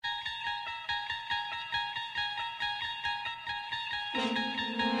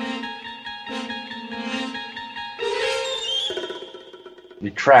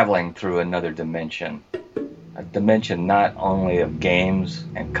You're traveling through another dimension. A dimension not only of games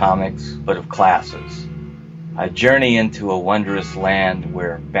and comics, but of classes. A journey into a wondrous land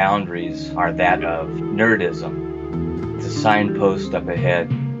where boundaries are that of nerdism. It's a signpost up ahead.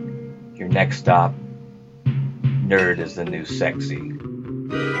 Your next stop, nerd is the new sexy.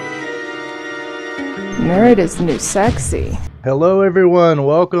 Nerd is the new sexy. Hello everyone,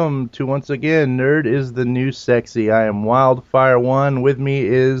 welcome to once again Nerd is the New Sexy. I am Wildfire1, with me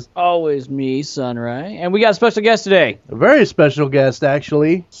is... Always me, Sunray. And we got a special guest today. A very special guest,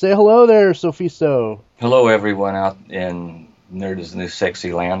 actually. Say hello there, Sophisto. Hello everyone out in Nerd is the New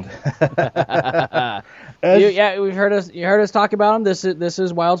Sexy land. You heard us talk about him. This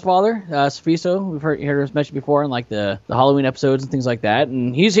is Wild's father, Sophisto. We've heard us mention before in like the Halloween episodes and things like that.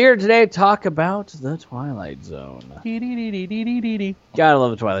 And he's here today to talk about the Twilight Zone. Gotta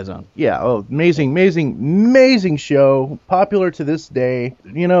love the Twilight Zone. Yeah, amazing show. Popular to this day.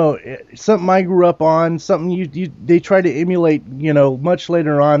 You know, something I grew up on. Something they tried to emulate. You know, much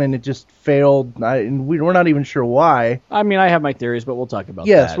later on, and it just failed. And we're not even sure why. I mean, I have my theories, but we'll talk about that.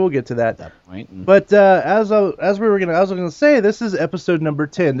 Yes, we'll get to that. At that point. But as I was gonna say, this is episode number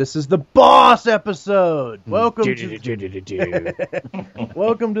 10. This is the boss episode. Welcome to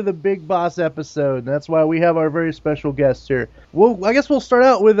the big boss episode. That's why we have our very special guest here. Well, I guess we'll start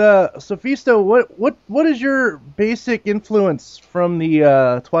out with Sophisto. What is your basic influence from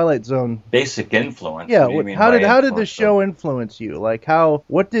the Twilight Zone? Basic influence? Yeah. How did the show influence you? Like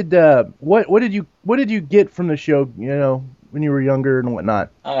what did you get from the show? You know, when you were younger and whatnot?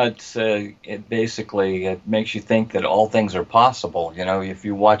 It basically makes you think that all things are possible. You know, if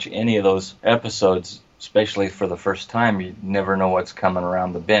you watch any of those episodes, especially for the first time, you never know what's coming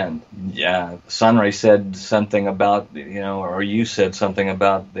around the bend. Yeah, Sunray said something about, or you said something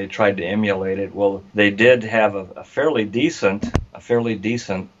about they tried to emulate it. Well, they did have a fairly decent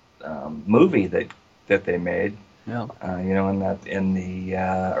movie that they made. Yeah. In the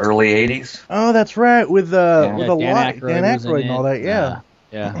early '80s. Oh, that's right, with Dan Aykroyd and all that. Yeah.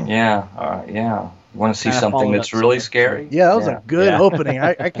 Yeah. You want to see something that's really scary? Yeah, that was a good opening.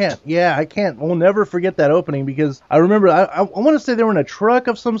 I can't. We'll never forget that opening because I remember. I want to say they were in a truck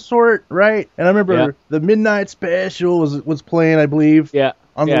of some sort, right? And I remember the Midnight Special was playing, I believe. Yeah.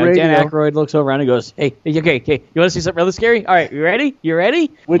 On the radio. Dan Aykroyd looks over and goes, "Hey, okay, you want to see something really scary? All right, you ready?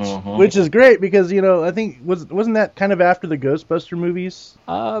 Which is great because I think wasn't that kind of after the Ghostbuster movies?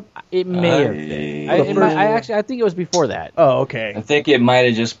 It may have been. I think it was before that. Oh, okay. I think it might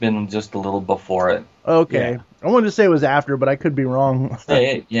have just been a little before it. Okay. Yeah. I wanted to say it was after, but I could be wrong.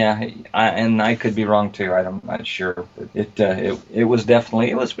 And I could be wrong too. I'm not sure. It was definitely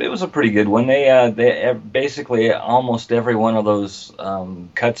it was a pretty good one. They basically almost every one of those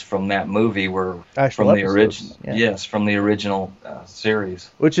cuts from that movie were actual from episodes. The original. Yeah. Yes, from the original series.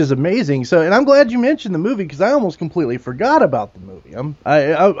 Which is amazing. So, and I'm glad you mentioned the movie because I almost completely forgot about the movie.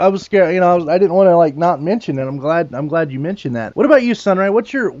 I was scared. I didn't want to not mention it. I'm glad you mentioned that. What about you, Sunray?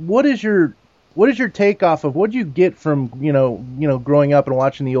 What is your take off of what do you get from growing up and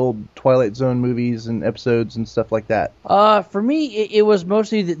watching the old Twilight Zone movies and episodes and stuff like that? For me, it was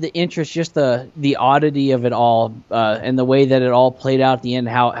mostly the interest, just the oddity of it all, and the way that it all played out at the end,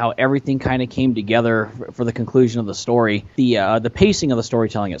 how everything kind of came together for the conclusion of the story, the pacing of the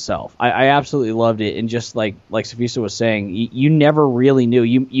storytelling itself. I absolutely loved it, and just like Sophisto was saying, you never really knew.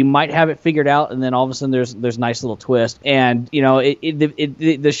 You might have it figured out, and then all of a sudden there's a nice little twist, and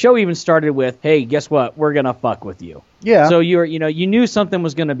the show even started with, hey, guess what? We're gonna fuck with you. Yeah. So you knew something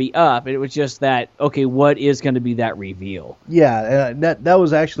was gonna be up. It was just that, okay, what is gonna be that reveal? Yeah, that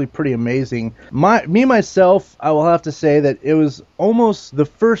was actually pretty amazing. Myself, I will have to say that it was almost the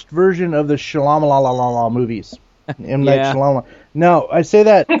first version of the Shyamalan movies. M. Night Shyamalan. No, I say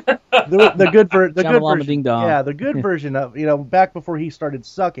that the good version. Ding dong. Yeah, the good version of back before he started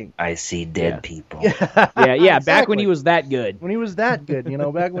sucking. I see dead people. Yeah. Exactly. Back when he was that good. When he was that good,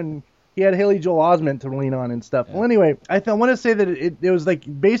 back when he had Haley Joel Osment to lean on and stuff. Yeah. Well, anyway, I want to say that it was like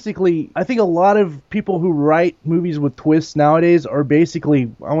basically, I think a lot of people who write movies with twists nowadays are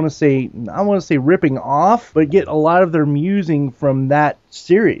basically, I want to say ripping off, but get a lot of their musing from that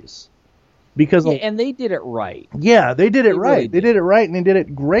series. And they did it right. Yeah, they did it right. Really They did it right, and they did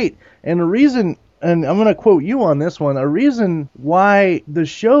it great. And the reason and I'm going to quote you on this one, a reason why the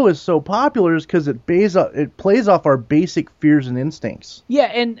show is so popular is because it plays off our basic fears and instincts. Yeah,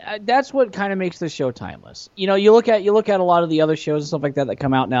 and that's what kind of makes the show timeless. You know, you look at a lot of the other shows and stuff like that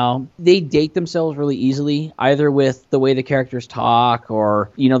come out now. They date themselves really easily, either with the way the characters talk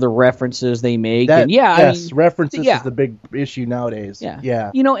or, you know, the references they make. References is the big issue nowadays.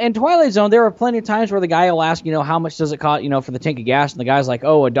 Yeah. You know, in Twilight Zone, there were plenty of times where the guy will ask, you know, how much does it cost, you know, for the tank of gas, and the guy's like,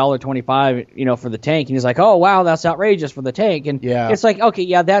 oh, $1.25, you know, for the tank, and he's like, oh, wow, that's outrageous for the tank, and it's like, okay,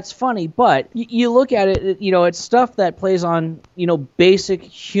 yeah, that's funny, but you look at it, you know, it's stuff that plays on, you know, basic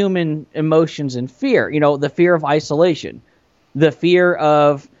human emotions and fear, you know, the fear of isolation, the fear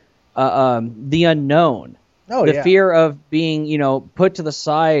of the unknown. The fear of being, you know, put to the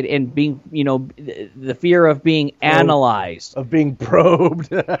side and being, you know, the fear of being analyzed. Of being probed.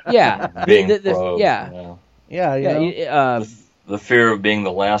 Yeah. Being probed. Yeah. The fear of being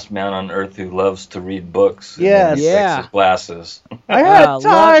the last man on earth who loves to read books. Yes. And takes his glasses. I had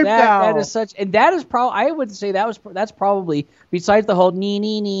time now. That is such, and that is probably, I would say that's probably, besides the whole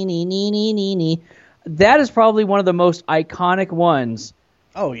nee, that is probably one of the most iconic ones.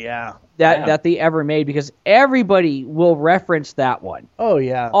 Oh, yeah. That they ever made, because everybody will reference that one. Oh,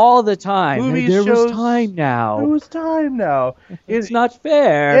 yeah. All the time. There was time now. There was time now. It's not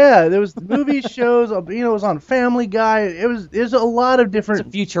fair. Yeah, there was movie shows, you know, it was on Family Guy. There's a lot of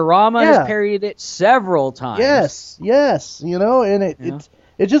different... Futurama has parodied it several times. Yes, you know, and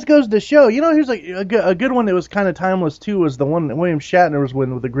it just goes to show, you know, here's like a good one that was kind of timeless too, was the one that William Shatner was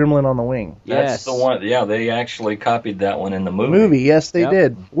with the gremlin on the wing. That's the one. Yeah, they actually copied that one in the movie. Yes, they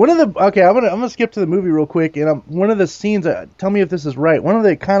did. One of the I'm gonna skip to the movie real quick, and one of the scenes. Tell me if this is right. One of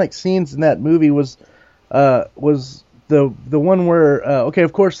the iconic scenes in that movie was the one where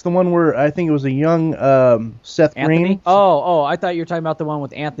of course the one where I think it was a young Seth Green. Oh, I thought you were talking about the one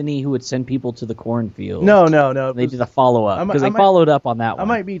with Anthony who would send people to the cornfield. No. They did a follow up because they followed up on that one.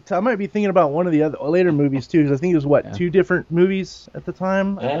 I might be thinking about one of the other later movies too, because I think it was two different movies at the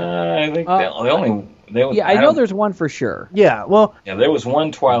time. I think I know there's one for sure. Yeah, well. Yeah, there was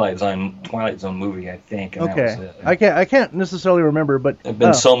one Twilight Zone movie, I think. And okay. That was it. I can't necessarily remember, but there've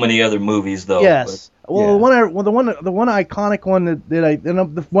been so many other movies though. Yes. Well, the one iconic one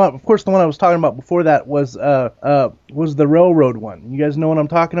of course the one I was talking about before that was the railroad one. You guys know what I'm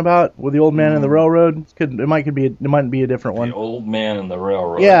talking about? With the old man and the railroad. It might be a different one. The old man and the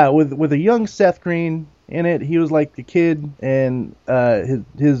railroad. Yeah, with a young Seth Green in it. He was like the kid, and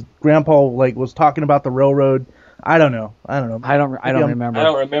his grandpa was talking about the railroad. I don't know. I don't remember. I don't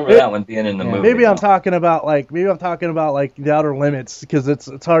remember that one being in the movie. Maybe I'm talking about The Outer Limits, because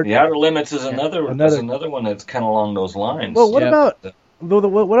it's hard. The Outer Limits is another one that's kind of along those lines. Well, what about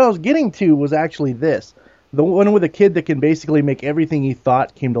what I was getting to was actually this. The one with a kid that can basically make everything he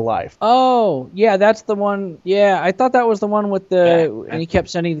thought came to life. Oh, yeah, that's the one. Yeah, I thought that was the one with and he kept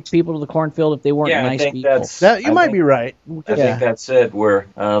sending people to the cornfield if they weren't nice people. You might be right. I think that's it, where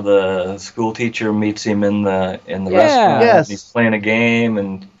the school teacher meets him in the restaurant. Yes. He's playing a game,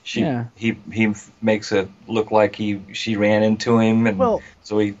 and he makes it look like she ran into him, and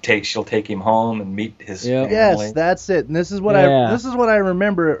so she'll take him home and meet his family. Yes, that's it. And this is what I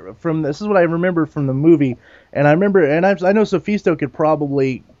remember from the movie. And I remember, and I know Sophisto could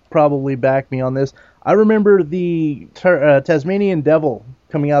probably back me on this. I remember the Tasmanian Devil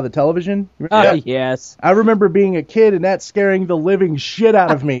coming out of the television. Yes. I remember being a kid and that scaring the living shit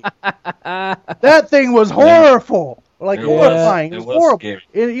out of me. That thing was horrible. Horrifying. It was horrible. Scary.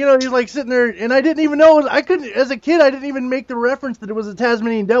 And, you know, he's like sitting there, and I didn't even know. As a kid, I didn't even make the reference that it was a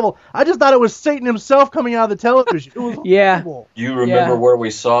Tasmanian Devil. I just thought it was Satan himself coming out of the television. It was horrible. You remember where we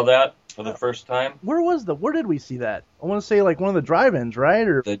saw that for the first time? Where did we see that? I want to say one of the drive-ins, right?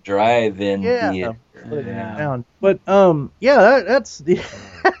 Or the drive-in theater. But that's the.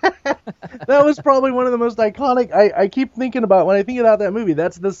 That was probably one of the most iconic. I keep thinking about when I think about that movie.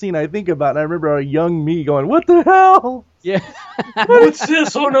 That's the scene I think about, and I remember a young me going, "What the hell? Yeah, what's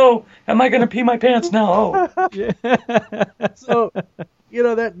this? Oh no, am I gonna pee my pants now?" Oh. So, you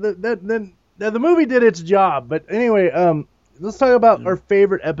know the movie did its job. But anyway, let's talk about our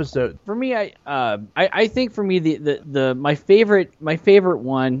favorite episode. For me, I think for me my favorite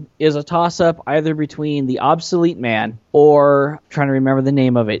one is a toss up either between the Obsolete Man or I'm trying to remember the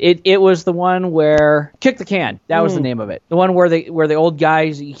name of it. It was the one where Kick the Can. That was the name of it. The one where the old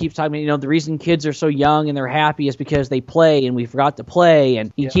guys, he keeps talking about, the reason kids are so young and they're happy is because they play and we forgot to play,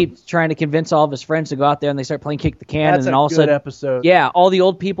 and he keeps trying to convince all of his friends to go out there and they start playing Kick the Can. That's and then a all good of a sudden, episode. yeah, all the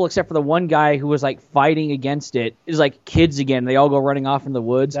old people except for the one guy who was like fighting against it is like kids again. They all go running off in the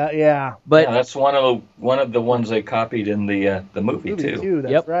woods. But that's one of the ones they copied in the movie too.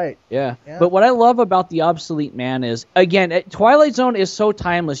 That's right. Yeah. But what I love about the Obsolete Man is, again, Twilight Zone is so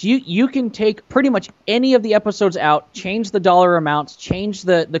timeless. You can take pretty much any of the episodes out, change the dollar amounts, change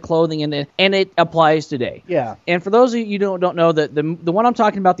the clothing, and it applies today. Yeah. And for those of you who don't know, that the one I'm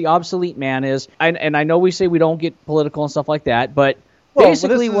talking about, the Obsolete Man, is, and I know we say we don't get political and stuff like that, but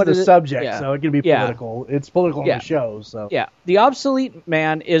basically this is the subject, so it can be political. It's political in the show. So yeah, the Obsolete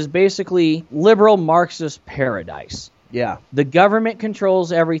Man is basically liberal Marxist paradise. Yeah. The government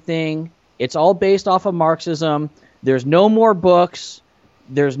controls everything. It's all based off of Marxism. There's no more books.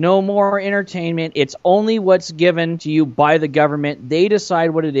 There's no more entertainment. It's only what's given to you by the government. They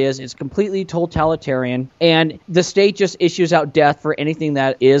decide what it is. It's completely totalitarian. And the state just issues out death for anything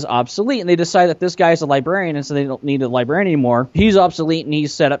that is obsolete. And they decide that this guy's a librarian, and so they don't need a librarian anymore. He's obsolete, and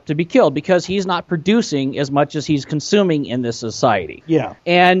he's set up to be killed because he's not producing as much as he's consuming in this society. Yeah.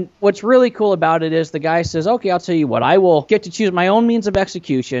 And what's really cool about it is the guy says, okay, I'll tell you what, I will get to choose my own means of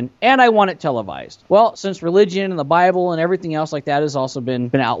execution, and I want it televised. Well, since religion and the Bible and everything else like that has also been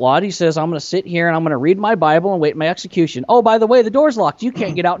outlawed, he says, I'm going to sit here and I'm going to read my Bible and wait my execution. Oh, by the way, the door's locked. You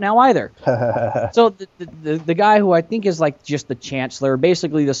can't get out now either. So the guy who I think is like just the chancellor,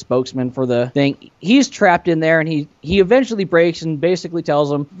 basically the spokesman for the thing, he's trapped in there, and he eventually breaks and basically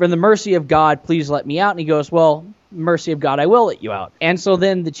tells him, for the mercy of God, please let me out. And he goes, well, mercy of God, I will let you out. And so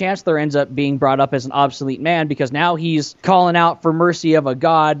then the chancellor ends up being brought up as an obsolete man because now he's calling out for mercy of a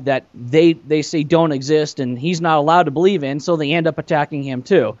God that they say don't exist and he's not allowed to believe in, so they end up attacking him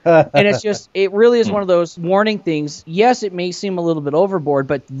too. And it really is one of those warning things. Yes, it may seem a little bit overboard,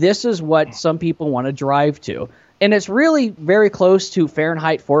 but this is what some people want to drive to. And it's really very close to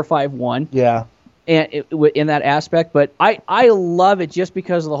Fahrenheit 451. Yeah. And in that aspect, but I love it just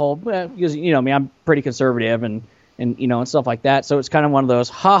because of the whole, because I'm pretty conservative and stuff like that. So it's kind of one of those,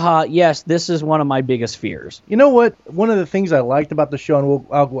 haha, yes, this is one of my biggest fears. You know what? One of the things I liked about the show, and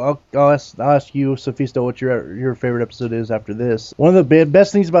I'll ask you, Sophisto, what your favorite episode is after this. One of the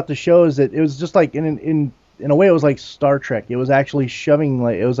best things about the show is that it was just like in a way, it was like Star Trek. It was actually showing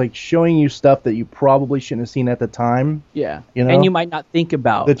you stuff that you probably shouldn't have seen at the time. Yeah, and you might not think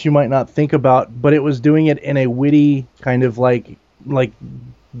about. But it was doing it in a witty kind of like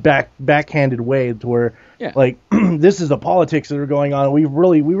backhanded way to where like this is the politics that are going on. We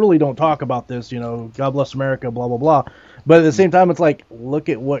really don't talk about this. God bless America, blah blah blah. But at the same time, it's like, look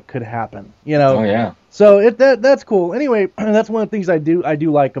at what could happen. Oh yeah. So that's cool. Anyway, that's one of the things I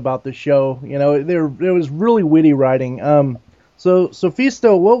do like about the show. There was really witty writing. So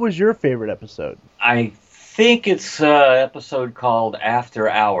Sophisto, what was your favorite episode? I think it's an episode called After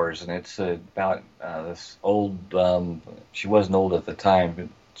Hours, and it's about this old. She wasn't old at the time, but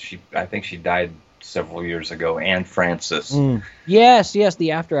I think she died several years ago. Anne Francis. Yes,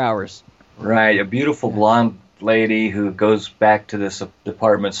 the After Hours. Right, a beautiful blonde lady who goes back to this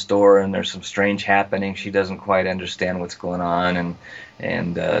department store, and there's some strange happening. She doesn't quite understand what's going on,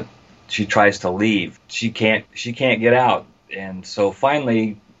 and she tries to leave. She can't get out, and so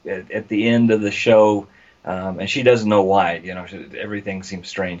finally at the end of the show, and she doesn't know why. Everything seems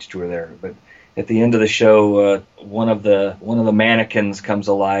strange to her there, but at the end of the show, one of the mannequins comes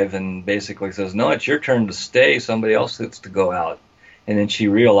alive and basically says, "No, it's your turn to stay. Somebody else gets to go out." And then she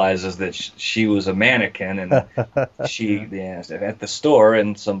realizes that she was a mannequin, and she at the store,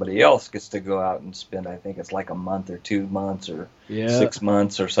 and somebody else gets to go out and spend, I think it's like a month or 2 months or 6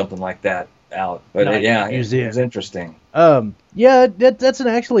 months or something like that out. But it's interesting. That's an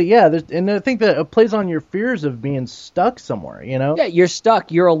actually, and I think that it plays on your fears of being stuck somewhere, Yeah, you're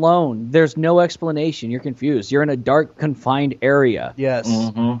stuck. You're alone. There's no explanation. You're confused. You're in a dark, confined area. Yes.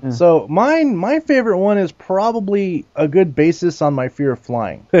 Mm-hmm. So my favorite one is probably a good basis on my fear of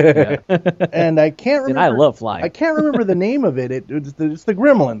flying. And I can't remember. And I love flying. I can't remember the name of it. It's the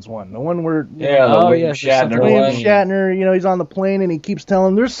Gremlins one, the one where Shatner. Shatner, he's on the plane and he keeps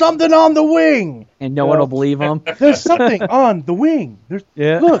telling him, "There's something on the wing," and no one will believe him. There's something on the wing.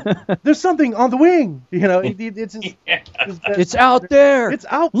 Look, there's something on the wing. It's out there. It's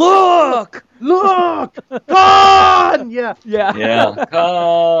out. Look. Gone. Yeah. Gone.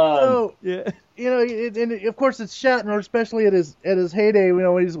 So, and of course it's Shatner, especially at his heyday.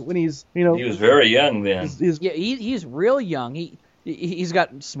 When he's he was very young then. He's real young. He's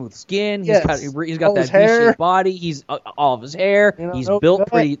got smooth skin. Yes. He's got All his that hair. V-shaped body. He's all of his hair. You know, He's no built gut.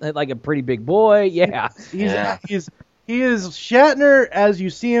 pretty like a pretty big boy. Yeah. He is Shatner as you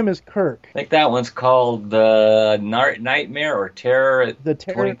see him as Kirk. I think that one's called Nightmare or Terror at The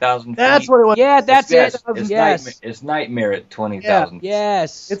Terror. 20,000 feet. That's what it was. Yeah, that's Yes, it. It's Yes. Nightmare, it's Nightmare at 20,000 feet.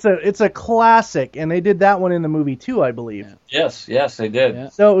 Yes. It's a classic, and they did that one in the movie too, I believe. Yeah. Yes, they did. Yeah.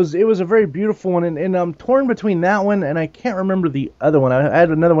 So it was a very beautiful one, and I'm torn between that one and I can't remember the other one. I had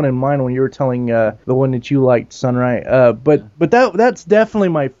another one in mind when you were telling the one that you liked, Sunrise. But that's definitely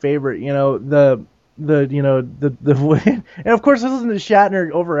my favorite. You know, the way, and of course listen to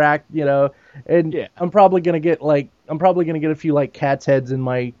Shatner overact. You know, and Yeah. I'm probably gonna get a few like cat's heads in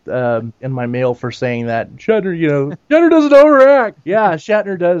my mail for saying that Shatner doesn't overact. Yeah,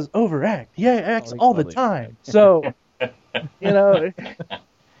 Shatner does overact. Yeah, he acts all the time. So.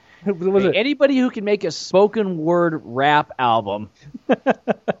 Was it Anybody who can make a spoken word rap album. or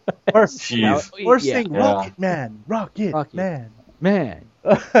Jeez. sing Yeah. Rocket Man, Rocket Man. Man.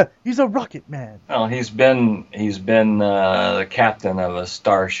 He's a Rocket Man. Well, he's been the captain of a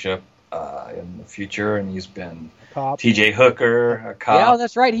starship in the future, and he's been Cop. T.J. Hooker, a Yeah, cop.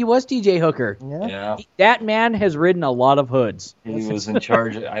 that's right. He was T.J. Hooker. Yeah. Yeah, That man has ridden a lot of hoods. he was in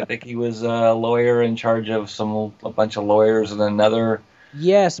charge. I think he was a lawyer in charge of a bunch of lawyers and another.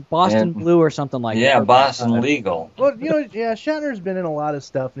 Yes, Boston And- Blue or something like that. Yeah, Boston Legal. Well, Shatner's been in a lot of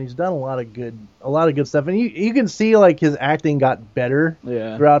stuff, and he's done a lot of good stuff, and you can see like his acting got better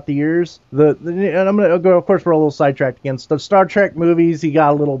Yeah. throughout the years. And I'm gonna go, of course, we're a little sidetracked again. The Star Trek movies, he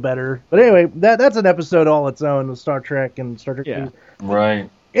got a little better, but anyway, that's an episode all its own. The Star Trek and Star Trek Yeah. movies. Right.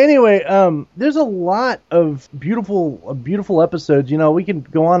 Anyway, there's a lot of beautiful episodes. You know, we can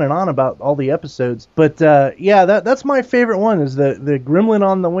go on and on about all the episodes, but that's my favorite one is the Gremlin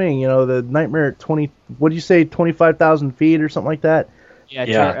on the Wing. You know, the Nightmare at 20. What do you say, 25,000 feet or something like that?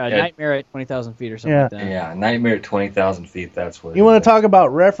 Yeah, Nightmare at 20,000 feet or something Yeah. like that. Yeah, Nightmare at 20,000 feet. That's what. You want to talk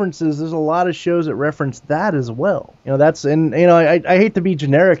about references? There's a lot of shows that reference that as well. You know, I hate to be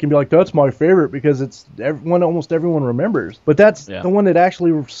generic and be like that's my favorite because it's almost everyone remembers, but that's the one that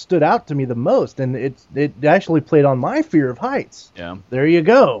actually stood out to me the most, and it actually played on my fear of heights. Yeah. There you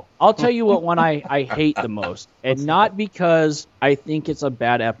go. I'll tell you what one I hate the most, and not because I think it's a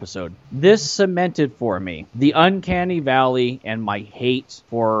bad episode. This cemented for me the Uncanny Valley and my hate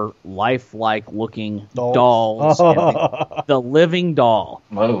for lifelike looking dolls. And the living doll.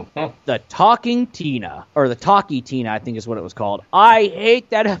 Whoa. The Talking Tina, or the Talkie Tina, I think is what it was called. I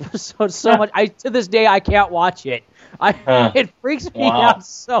hate that episode so much. To this day, I can't watch it. It freaks me out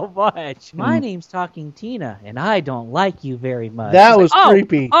so much. My name's Talking Tina, and I don't like you very much. That was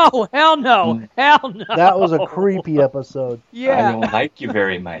creepy. Oh, hell no. Hell no. That was a creepy episode. I Yeah. don't like you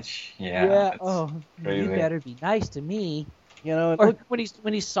very much. Yeah. Yeah. it's Oh, crazy. you better be nice to me. You know, Or when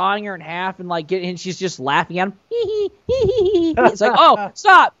he's sawing her in half and like and she's just laughing at him. It's like, oh,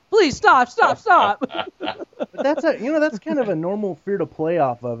 stop! Please stop! but that's kind of a normal fear to play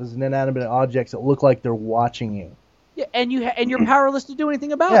off of is inanimate objects that look like they're watching you. Yeah, and you're powerless to do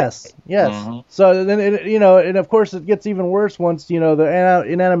anything about Yes, it. yes. Mhm. So then and of course it gets even worse once the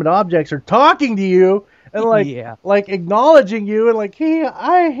inanimate objects are talking to you and like acknowledging you and like, hey,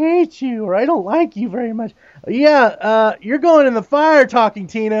 I hate you or I don't like you very much. Yeah, you're going in the fire, Talking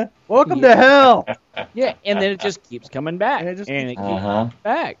Tina. Welcome to hell. Yeah, and then it just keeps coming back, And it just and it keeps Uh-huh. coming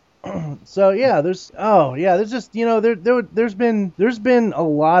back. So there's just there's been a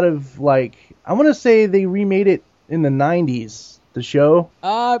lot of like I want to say they remade it in the 90s, the show.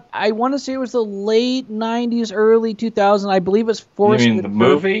 I want to say it was the late 90s, early 2000s. I believe it's You Forrest mean the Whitaker.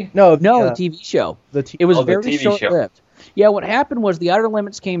 movie? No, No, the TV show. It was the very TV show. short-lived. Yeah, what happened was the Outer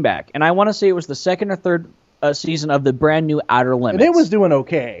Limits came back, and I want to say it was the second or third season of the brand new Outer Limits. and it was doing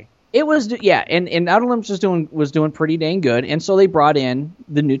okay. It was, yeah, and Outer Limits was doing pretty dang good, and so they brought in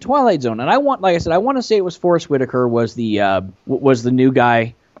the new Twilight Zone, and I want to say it was Forrest Whitaker was the new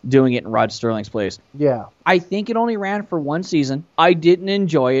guy doing it in Rod Sterling's place. Yeah. I think it only ran for one season. I didn't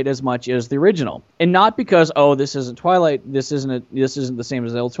enjoy it as much as the original, and not because this isn't Twilight, this isn't the same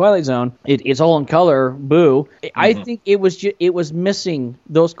as the old Twilight Zone. It's all in color, boo. I think it was missing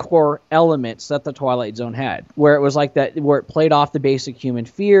those core elements that the Twilight Zone had, where it was like that, where it played off the basic human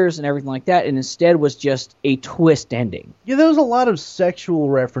fears and everything like that, and instead was just a twist ending. Yeah, there was a lot of sexual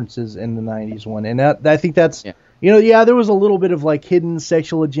references in the 90s one, and I think that's Yeah, there was a little bit of like hidden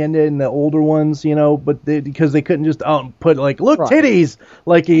sexual agenda in the older ones, but because they couldn't just put like look titties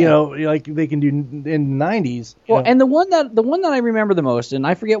like like they can do in the 90s. Well, and the one that I remember the most, and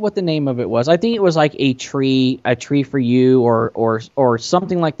I forget what the name of it was. I think it was like a tree for you or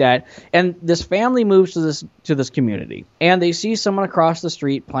something like that. And this family moves to this community, and they see someone across the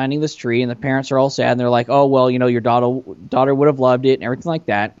street planting this tree, and the parents are all sad, and they're like, oh well, your daughter would have loved it and everything like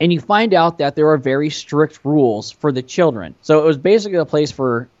that. And you find out that there are very strict rules for the children. So it was basically a place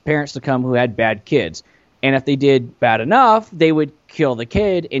for parents to come who had bad kids. And if they did bad enough, they would kill the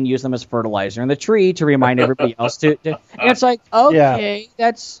kid and use them as fertilizer in the tree to remind everybody else to and it's like, okay,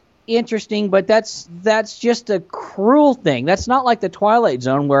 that's interesting, but that's just a cruel thing. That's not like the Twilight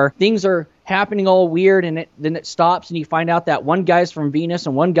Zone where things are happening all weird and then it stops and you find out that one guy's from Venus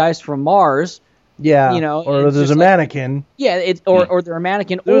and one guy's from Mars. Yeah, or there's a mannequin. Yeah, or they're a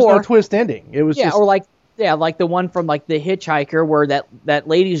mannequin. There was no twist ending. It was just... or like the one from like The Hitchhiker where that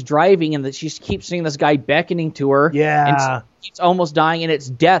lady's driving and that she keeps seeing this guy beckoning to her. Yeah, and she's almost dying, and it's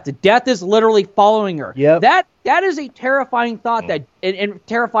death. Death is literally following her. Yep. That is a terrifying thought and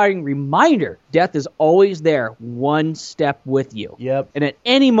terrifying reminder. Death is always there, one step with you. Yep. And at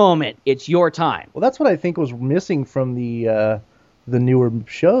any moment, it's your time. Well, that's what I think was missing from the newer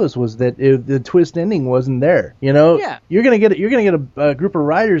shows was that the twist ending wasn't there. Yeah. You're gonna get a group of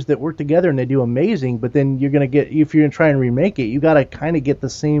writers that work together and they do amazing, but then you're gonna get, if you're gonna try and remake it, you gotta kind of get the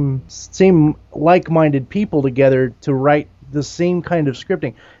same like-minded people together to write the same kind of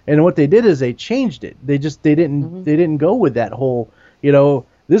scripting. And what they did is they changed it. They didn't go with that whole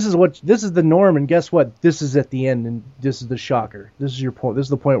this is the norm, and guess what? This is at the end, and this is the shocker. This is your point. This is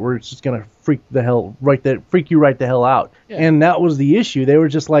the point where it's just gonna freak you right the hell out. Yeah. And that was the issue. They were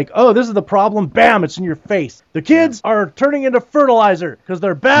just like, oh, this is the problem. Bam! It's in your face. The kids are turning into fertilizer because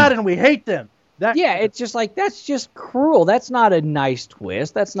they're bad and we hate them. It's just like that's just cruel. That's not a nice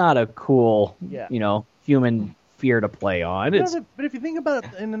twist. That's not a cool, human fear to play on. But if you think about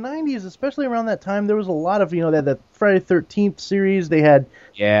it, in the 90s, especially around that time, there was a lot of, they had the Friday the 13th series. They had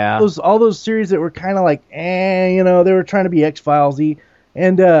all those series that were kind of like, they were trying to be X-Filesy.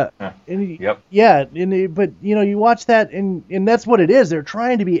 And yep. Yeah, but you watch that and that's what it is. They're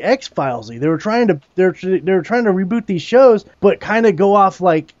trying to be X-Filesy. They're trying to reboot these shows, but kind of go off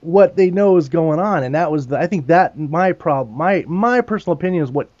like what they know is going on. And that was I think that my problem, my personal opinion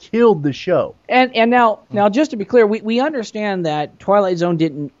is what killed the show. And now just to be clear, we understand that Twilight Zone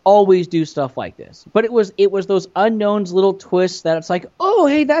didn't always do stuff like this, but it was those unknowns, little twists that it's like, oh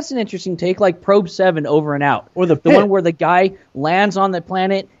hey, that's an interesting take, like Probe 7 Over and Out, or the one where the guy lands on the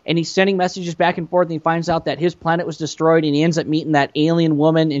planet and he's sending messages back and forth and he finds out that his planet was destroyed and he ends up meeting that alien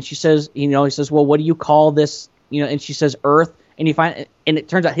woman and she says, he says, well, what do you call this? And she says Earth, and it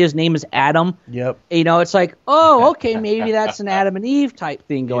turns out his name is Adam. Yep. It's like, oh, okay, maybe that's an Adam and Eve type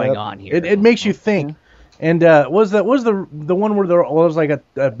thing going on here. It makes you think. And was the one where there was like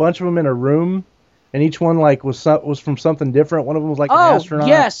a bunch of them in a room? And each one was from something different. One of them was like an astronaut. Oh,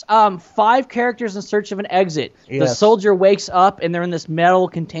 yes. 5 characters in search of an exit. Yes. The soldier wakes up, and they're in this metal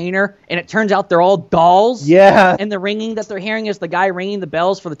container, and it turns out they're all dolls. Yeah. And the ringing that they're hearing is the guy ringing the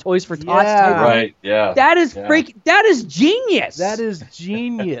bells for the Toys for Tots. Yeah. Right, yeah. That is that is genius. That is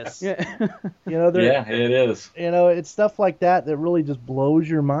genius. Yeah. Yeah, it is. It's stuff like that really just blows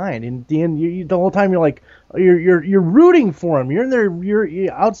your mind. And the whole time you're like, you're rooting for them. You're in there.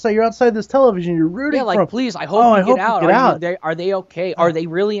 You're outside this television. You're rooting for them. Please, I hope you get out. Are they okay? Are they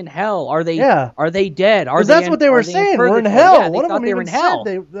really in hell? Are they? Yeah. Are they dead? That's what they were saying. We're in hell. Yeah, one of them even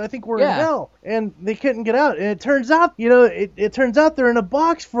said I think we're in hell, and they couldn't get out. And it turns out, it turns out they're in a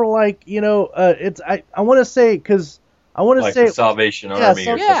box for I want to say because. I want to say the Salvation Army.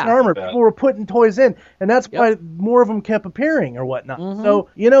 Salvation Army. People were putting toys in, and that's why more of them kept appearing or whatnot. Mm-hmm. So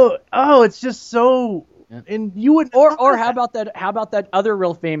it's just so. And you would or how about that other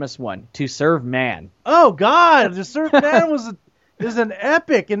real famous one, To Serve Man? Oh God, To Serve Man is an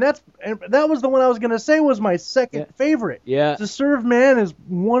epic, and that was the one I was going to say was my second favorite. Yeah, To Serve Man is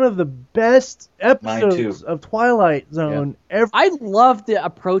one of the best episodes of Twilight Zone ever. I love the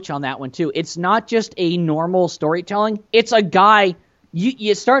approach on that one too. It's not just a normal storytelling; it's a guy.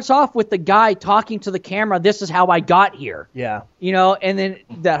 It starts off with the guy talking to the camera. This is how I got here. Yeah. And then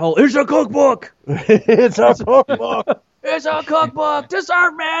that whole, it's a cookbook. It's a cookbook. It's a cookbook. To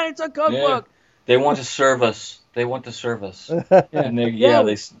serve man, it's a cookbook. Yeah. They want to serve us. And didn't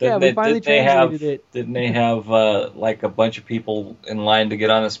they have like a bunch of people in line to get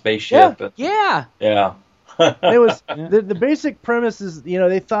on a spaceship? Yeah. It was the basic premise is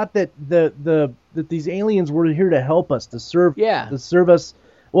they thought that that these aliens were here to help us, to serve us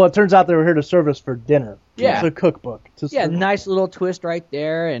Well, it turns out they were here to serve us for dinner. Yeah. It's a cookbook. Yeah, nice little twist right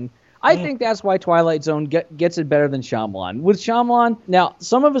there, and I think that's why Twilight Zone gets it better than Shyamalan. With Shyamalan, now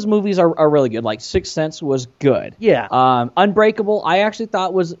some of his movies are really good. Like Sixth Sense was good. Yeah. Unbreakable, I actually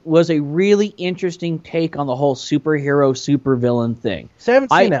thought was a really interesting take on the whole superhero supervillain thing. So I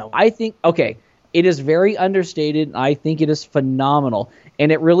haven't seen that one. I think it is very understated. And I think it is phenomenal,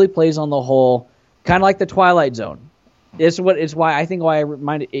 and it really plays on the whole kind of like the Twilight Zone. It's why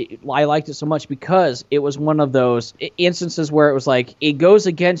I liked it so much, because it was one of those instances where it was like it goes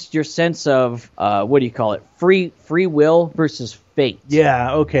against your sense of what do you call it, free will versus fate.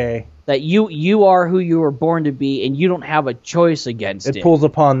 Yeah, okay. That you are who you were born to be, and you don't have a choice against it. It pulls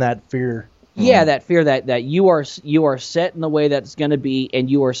upon that fear. Yeah, that fear that you are set in the way that's going to be, and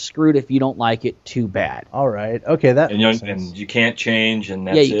you are screwed if you don't like it. Too bad. All right, okay, that makes sense. And you can't change, and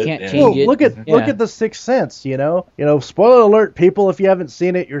that's you it. can't And- change it. Look at the Sixth Sense. Spoiler alert, people. If you haven't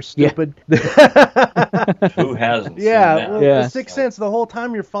seen it, you're stupid. Who hasn't? Yeah, seen that? well, Yeah. the Sixth Sense. The whole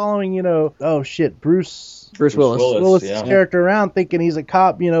time you're following, Bruce Willis. Willis. Willis' character around, thinking he's a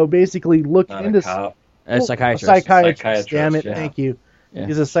cop. Basically looking Not into a cop. A psychiatrist. Psychiatrist. Damn it! yeah. Thank you. Yeah.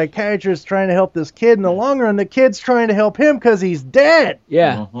 He's a psychiatrist trying to help this kid. In the long run, the kid's trying to help him because he's dead.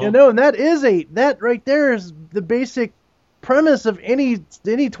 Yeah. Mhm. And that right there is the basic premise of any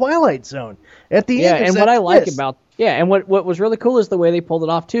Twilight Zone. At the end, and what I like about and what was really cool is the way they pulled it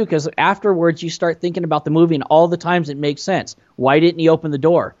off too, because afterwards you start thinking about the movie and all the times it makes sense. Why didn't he open the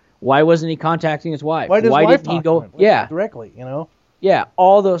door? Why wasn't he contacting his wife? Why didn't he go? Yeah, directly. yeah,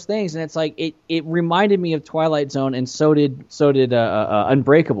 all those things, and it's like it reminded me of Twilight Zone, and so did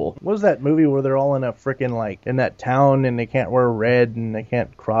Unbreakable. What was that movie where they're all in a freaking in that town and they can't wear red and they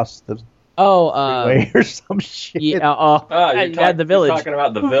can't cross the way or some shit? Yeah, The Village. You're talking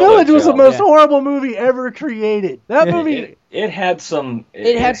about the The Village. Village was the yeah. most horrible movie ever created. That movie. It had some.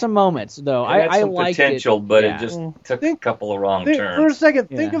 It had some moments though. It had I some liked potential, it. but Yeah. it just took a couple of wrong For a turns. second,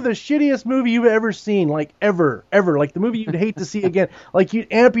 Yeah. think of the shittiest movie you've ever seen, ever, like the movie you'd hate to see again. Like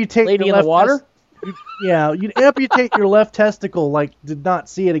you'd amputate Lady your in the left Water? you'd amputate your left testicle, did not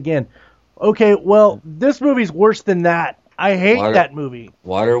see it again. Okay, well, this movie's worse than that. I hate that movie.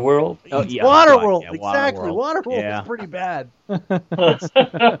 Waterworld. Oh, yeah. Waterworld, Yeah, exactly. Waterworld. Waterworld Yeah. is pretty bad.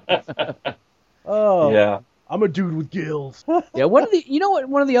 Oh, Yeah. I'm a dude with gills. Yeah, one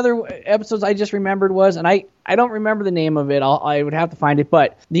of the other episodes I just remembered was, and I don't remember the name of it. I would have to find it,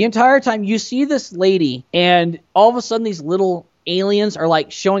 but the entire time you see this lady, and all of a sudden these little aliens are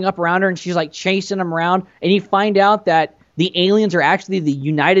showing up around her, and she's chasing them around, and you find out that the aliens are actually the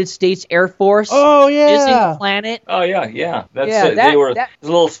United States Air Force. Oh visiting yeah. the planet. Oh yeah. That's Yeah, it. that- They were that- it was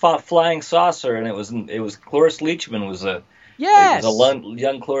a little flying saucer, and it was Cloris Leachman was a Yes. it was a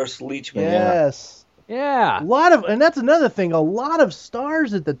young Cloris Leachman. Yeah. Yes. Yeah. And that's another thing. A lot of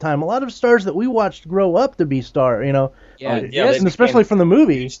stars at the time. A lot of stars that we watched grow up to be star. Yeah. Yeah, and especially from the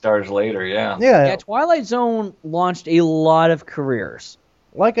movie. Stars later. Yeah. Yeah. Twilight Zone launched a lot of careers.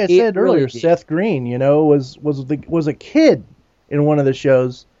 Like I said really earlier, did. Seth Green, was a kid in one of the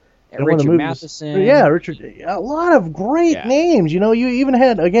shows. In one of the Richard movies. Matheson. Yeah, Richard. A lot of great names. You even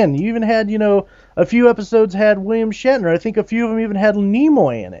had a few episodes had William Shatner. I think a few of them even had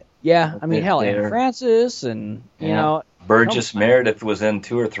Nimoy in it. Yeah, I mean, hell, There. Anne Francis, and Burgess Meredith was in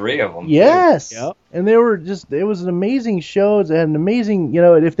 2 or 3 of them. Yes. Yep. And it was an amazing show. It had an amazing,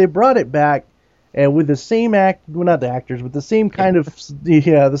 if they brought it back and with the same not the actors, but the same kind of,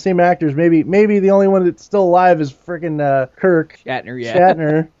 the same actors, maybe the only one that's still alive is freaking Kirk. Shatner, yeah.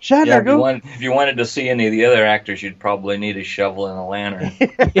 Shatner. Yeah, Shatner, if you wanted to see any of the other actors, you'd probably need a shovel and a lantern.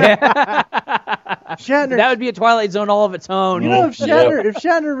 Shatner. That would be a Twilight Zone all of its own. If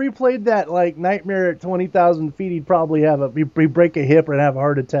Shatner replayed that Nightmare at 20,000 feet, he'd probably he'd break a hip or have a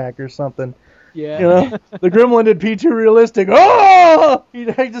heart attack or something. Yeah. The Gremlin did be too realistic. Oh, you'd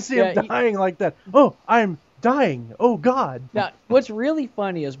hate to see him Yeah, dying like that. Oh, I'm dying. Oh God. Now, what's really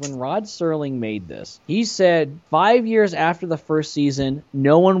funny is when Rod Serling made this, he said 5 years after the first season,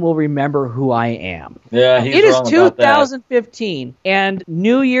 no one will remember who I am. Yeah, he's It is wrong about that. 2015, and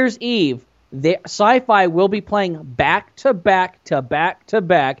New Year's Eve, Sci-Fi will be playing back to back to back to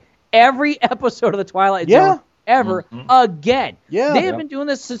back every episode of the Twilight Zone ever again. Yeah. They have been doing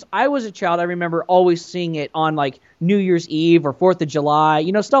this since I was a child. I remember always seeing it on New Year's Eve or 4th of July,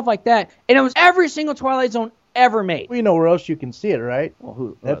 stuff like that. And it was every single Twilight Zone ever made. We know where else you can see it, right?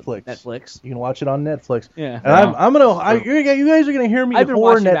 Well, Netflix. Netflix. You can watch it on Netflix. Yeah. And you guys are gonna hear me I've been whore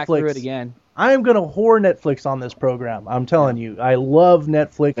watching Netflix. back through it again. I am gonna whore Netflix on this program. I'm telling you, I love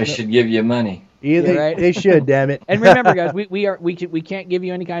Netflix. They should give you money. Yeah, right? they should, damn it. And remember, guys, we can't give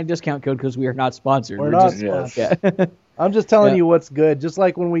you any kind of discount code because we are not sponsored. We're not just- sponsored. Yeah. I'm just telling you what's good. Just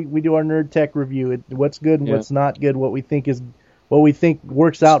like when we do our Nerd Tech review, what's good and what's not good, what we think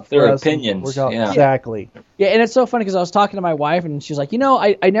works out for Their us. opinions. Exactly. Yeah, and it's so funny because I was talking to my wife, and she's like,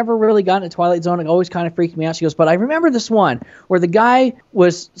 I never really got into Twilight Zone. It always kind of freaked me out. She goes, but I remember this one where the guy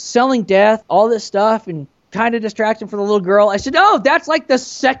was selling death, all this stuff, and kind of distracting for the little girl. I said, oh, that's like the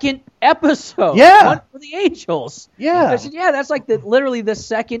second episode. Yeah. One for the Angels. Yeah. I said, yeah, that's like literally the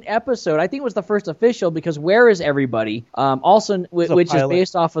second episode. I think it was the first official because Where Is Everybody? Also, which is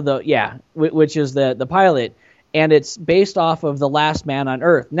based off of which is the pilot. And it's based off of The Last Man on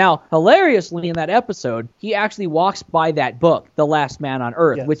Earth. Now, hilariously, in that episode, he actually walks by that book, The Last Man on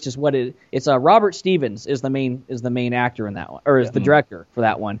Earth, which is what it's. Robert Stevens is the main actor in that one, or is the director for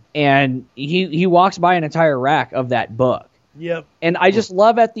that one, and he walks by an entire rack of that book. Yep. And I just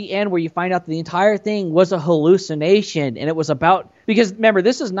love at the end where you find out that the entire thing was a hallucination, and it was about because remember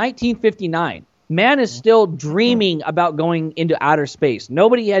this is 1959. Man is still dreaming about going into outer space.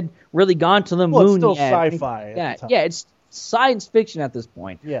 Nobody had really gone to the moon it's still yet. sci-fi. Yeah, it's science fiction at this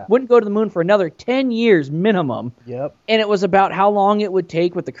point. Yeah. Wouldn't go to the moon for another 10 years minimum. Yep. And it was about how long it would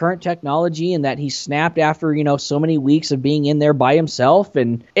take with the current technology and that he snapped after, so many weeks of being in there by himself.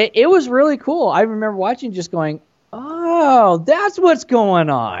 And it was really cool. I remember watching just going, oh, that's what's going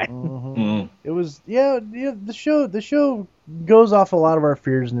on. Mm-hmm. It was, the show goes off a lot of our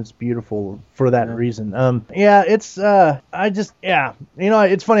fears, and it's beautiful for that reason. It's it's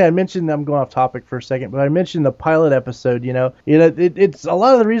funny. I mentioned, I'm going off topic for a second, but I mentioned the pilot episode. It's a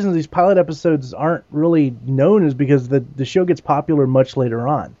lot of the reasons these pilot episodes aren't really known is because the show gets popular much later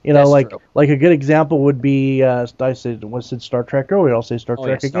on. Like a good example would be I said Star Trek earlier. I'll say Star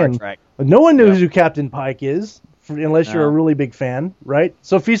Trek again. Trek. No one knows who Captain Pike is. Unless you're a really big fan, right?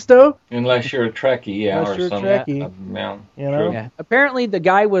 Sophisto? Unless you're a Trekkie, Unless you're a Trekkie. Yeah. Apparently,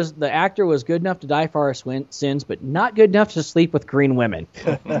 the actor was good enough to die for our sins, but not good enough to sleep with green women.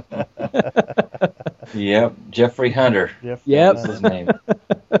 Yep, Jeffrey Hunter. Yep, that's his name.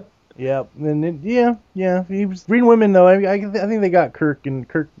 Yep, and he was green women though. I think they got Shatner.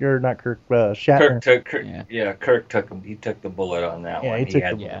 Kirk took him. He took the bullet on that one. He took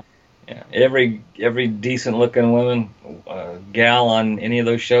the bullet. Yeah, every decent looking woman, gal on any of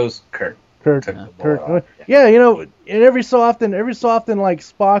those shows, Kirk. Yeah, and every so often, like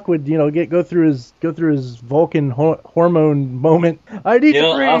Spock would, go through his Vulcan hormone moment. I need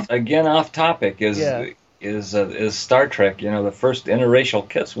to breathe. Again, off topic is Star Trek. The first interracial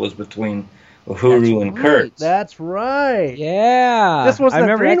kiss was between Uhuru and Kirk. That's right. Yeah, this wasn't I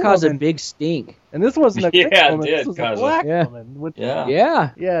remember that caused woman. a big stink. And this wasn't a green woman. It This was did a black woman.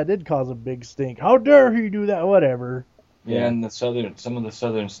 Yeah, it did cause a big stink. How dare he do that? Whatever. Yeah, and some of the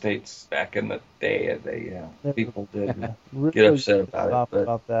southern states back in the day, people did get upset about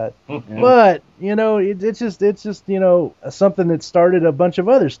that. But it's just something that started a bunch of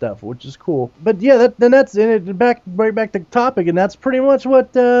other stuff, which is cool. But that's right back to topic, and that's pretty much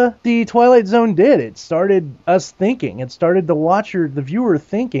what the Twilight Zone did. It started us thinking. It started the viewer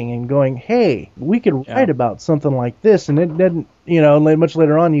thinking and going, hey, we could write about something like this, and it didn't. Much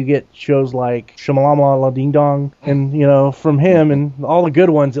later on, you get shows like Shamalama La Ding Dong, and from him, and all the good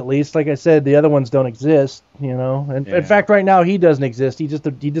ones at least. Like I said, the other ones don't exist. And in fact, right now he doesn't exist. He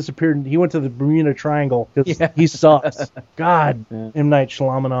disappeared. He went to the Bermuda Triangle because he sucks. God, M. Night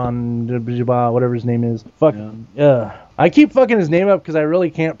Shyamalan, whatever his name is. I keep fucking his name up because I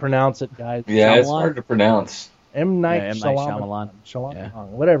really can't pronounce it, guys. Yeah, it's hard to pronounce. M. Night Shyamalan.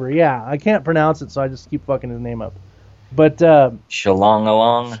 Whatever. Yeah, I can't pronounce it, so I just keep fucking his name up. But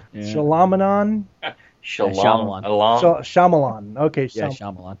Shalong-along. Shalamanon. Shyamalan. Okay. Yeah,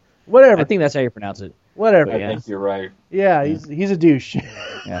 Shyamalan. Whatever. I think that's how you pronounce it. Whatever. I think you're right. Yeah, he's a douche.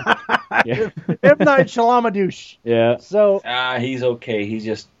 Yeah. M. Night Shyamalan. Yeah. So. He's okay. He's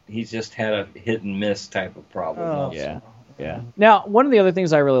just had a hit and miss type of problem. Yeah. Now, one of the other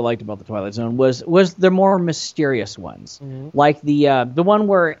things I really liked about the Twilight Zone was the more mysterious ones, like the one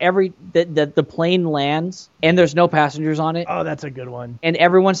where the plane lands and there's no passengers on it. Oh, that's a good one. And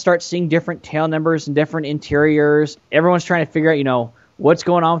everyone starts seeing different tail numbers and different interiors. Everyone's trying to figure out, what's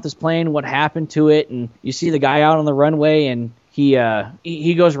going on with this plane, what happened to it, and you see the guy out on the runway and he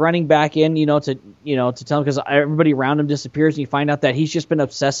goes running back in, to tell him because everybody around him disappears, and you find out that he's just been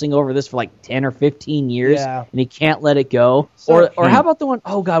obsessing over this for like 10 or 15 years, and he can't let it go. Or how about the one,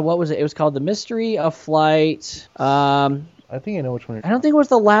 oh God, what was it? It was called The Mystery of Flight. I think I know which one. I don't think it was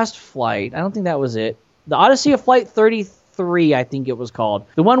The Last Flight. I don't think that was it. The Odyssey of Flight 33. 3, I think it was called.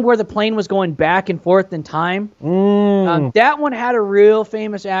 The one where the plane was going back and forth in time. That one had a real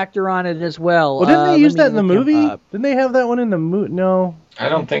famous actor on it as well. Well, didn't they use that in the movie? Didn't they have that one in the movie? No. I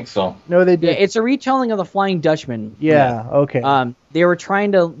don't think so. No, they did. Yeah, it's a retelling of the Flying Dutchman. Yeah. Okay. They were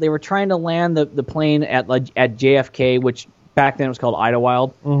trying to land the plane at JFK, which back then it was called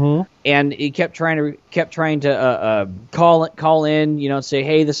Idlewild. Mm-hmm. And he kept trying to call in, say,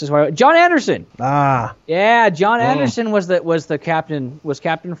 hey, this is why John Anderson. Yeah, John Anderson was Captain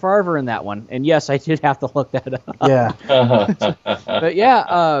Farver in that one. And yes, I did have to look that up. Yeah. But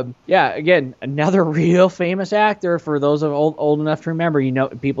again, another real famous actor for those of old enough to remember.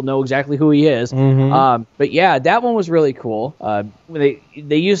 People know exactly who he is. Mm-hmm. But yeah, that one was really cool. They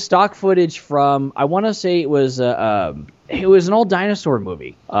used stock footage from, I want to say it was an old dinosaur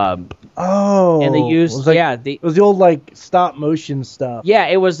movie. And they used it was the old like stop motion stuff. Yeah,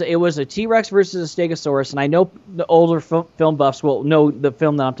 it was a T-Rex versus a Stegosaurus, and I know the older film buffs will know the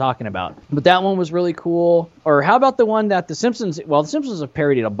film that I'm talking about. But that one was really cool. Or how about the one that the Simpsons? Well, the Simpsons have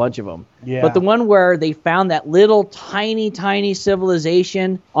parodied a bunch of them. Yeah. But the one where they found that little tiny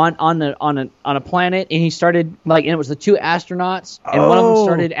civilization on a planet, and he started and it was the two astronauts, and one of them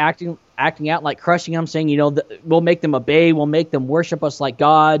started acting out like crushing them, saying, we'll make them obey, we'll make them worship us like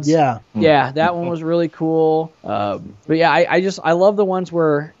gods. Yeah. Yeah, that one was really cool. But yeah, I love the ones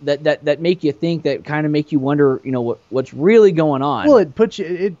where that make you think, that kind of make you wonder, what's really going on. Well,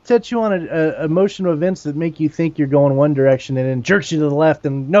 it sets you on a emotional events that make you think you're going one direction and then jerks you to the left,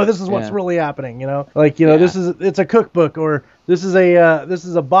 and no, this is what's really happening. It's a cookbook, or this is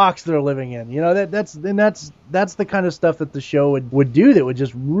a box they're living in. That's the kind of stuff that the show would do, that would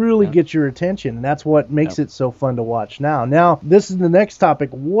just really get your attention, and that's what makes it so fun to watch now. Now, this is the next topic.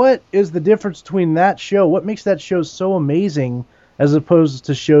 What is the difference between that show? What makes that show so amazing as opposed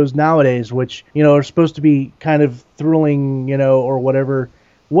to shows nowadays, which, are supposed to be kind of thrilling, or whatever?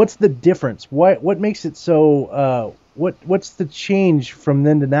 What's the difference? What makes it so, what's the change from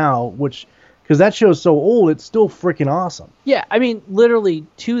then to now, because that show's so old, it's still freaking awesome. Yeah, I mean, literally,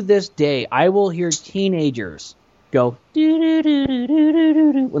 to this day, I will hear teenagers go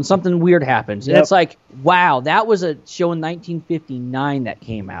do-do-do-do-do-do-do when something weird happens. And it's like, wow, that was a show in 1959 that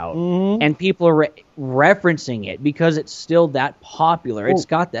came out. Mm-hmm. And people are referencing it because it's still that popular. Well, it's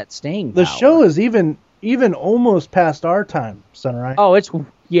got that staying power. The show is even almost past our time, Sunrise. Oh,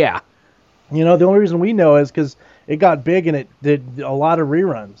 yeah. The only reason we know is because it got big and it did a lot of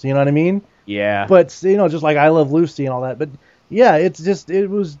reruns. You know what I mean? Yeah. But just like I Love Lucy and all that. But yeah, it's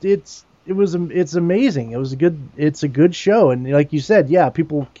amazing. It's a good show, and like you said,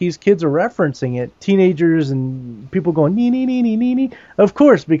 these kids are referencing it, teenagers and people going nee nee nee nee nee nee. Of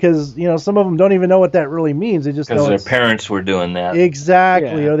course, because some of them don't even know what that really means. They just know because their parents were doing that.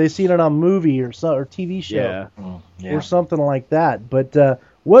 Exactly, or they seen it on a movie or TV show, or something like that. But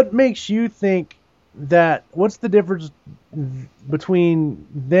what makes you think that? What's the difference between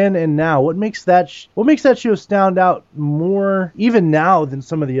then and now? What makes that show stand out more even now than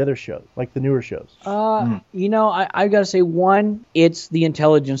some of the other shows, like the newer shows? I've got to say, one, it's the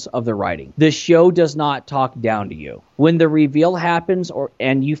intelligence of the writing. The show does not talk down to you. When the reveal happens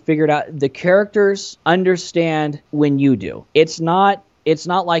and you figure it out, the characters understand when you do. It's not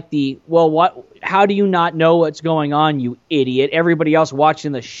like how do you not know what's going on, you idiot? Everybody else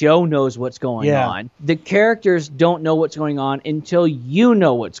watching the show knows what's going on. The characters don't know what's going on until you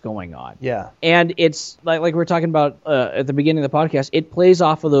know what's going on. Yeah. And it's like we were talking about at the beginning of the podcast, it plays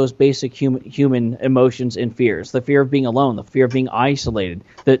off of those basic human emotions and fears. The fear of being alone, the fear of being isolated,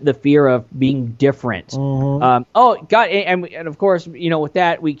 the fear of being different. Mm-hmm. And of course, with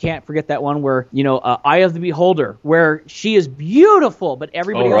that, we can't forget that one where, Eye of the Beholder, where she is beautiful, but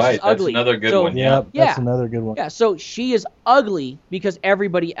everybody else is ugly. That's another good one. That's another good one. Yeah, so she is ugly because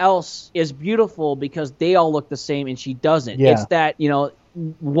everybody else is beautiful because they all look the same and she doesn't. Yeah. It's that,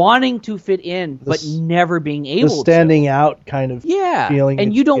 wanting to fit in but never being able to. The standing out kind of feeling.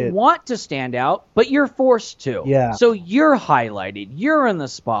 And you don't want to stand out, but you're forced to. Yeah. So you're highlighted. You're in the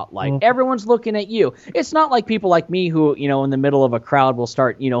spotlight. Mm-hmm. Everyone's looking at you. It's not like people like me who, in the middle of a crowd will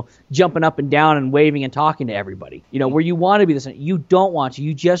start, jumping up and down and waving and talking to everybody. Where you want to be the same. You don't want to.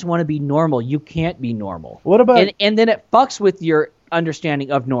 You just want to be normal. You can't be normal. What about... And then it fucks with your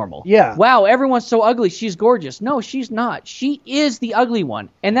understanding of normal. Yeah. Wow, everyone's so ugly. She's gorgeous. No, she's not. She is the ugly one,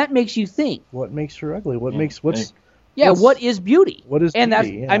 and that makes you think. What makes her ugly? What is beauty? What is and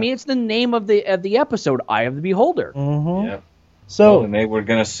beauty? That's it's the name of the episode, Eye of the Beholder. Mm-hmm. Yeah. So and they were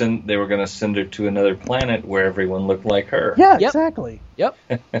gonna send her to another planet where everyone looked like her. Yeah, exactly. Yep.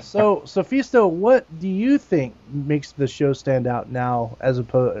 So, Sophisto, what do you think makes the show stand out now, as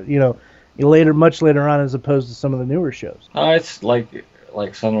opposed, much later on, as opposed to some of the newer shows. It's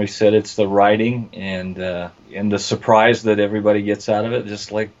like Sunray said, it's the writing and the surprise that everybody gets out of it,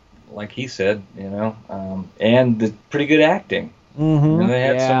 just like he said, and the pretty good acting. Mm-hmm.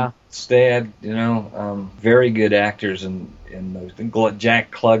 They had very good actors in those.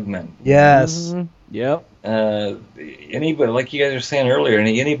 Jack Klugman. Yes. Mm-hmm. Yep. Anybody, like you guys were saying earlier,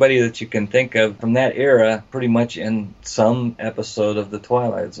 anybody that you can think of from that era, pretty much in some episode of the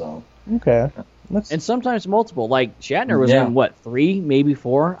Twilight Zone. Okay. And sometimes multiple. Like Shatner was in 3, maybe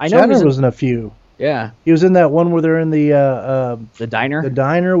 4. I know Shatner was in a few. Yeah. He was in that one where they're in the diner. The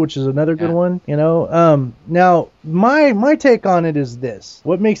diner, which is another good one. Now my take on it is this: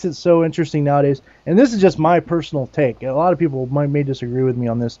 what makes it so interesting nowadays, and this is just my personal take. A lot of people may disagree with me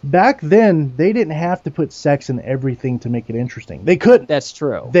on this. Back then, they didn't have to put sex in everything to make it interesting. They couldn't. That's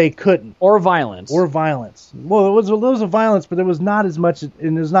true. They couldn't. Or violence. Well, there was a violence, but there was not as much, and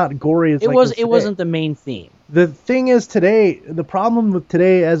it was not gory as it was. It wasn't the main theme. The thing is today, the problem with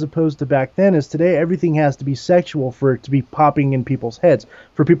today as opposed to back then is today everything has to be sexual for it to be popping in people's heads,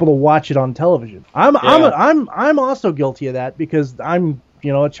 for people to watch it on television. I'm also guilty of that because I'm,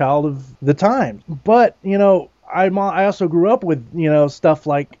 a child of the time. But, I also grew up with, stuff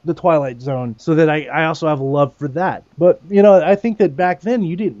like The Twilight Zone, so that I also have a love for that. But, I think that back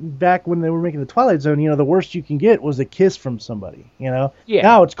then, back when they were making The Twilight Zone, the worst you can get was a kiss from somebody, Yeah.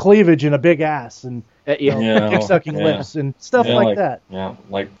 Now it's cleavage and a big ass and dick-sucking lips and stuff like that. Yeah,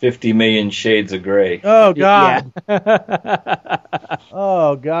 like 50 Million Shades of Grey. Oh, God. Yeah.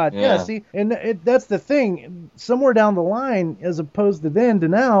 Oh, God. Yeah, see, and that's the thing. Somewhere down the line, as opposed to then to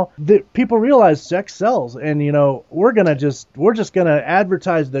now, that people realize sex sells, and, we're just going to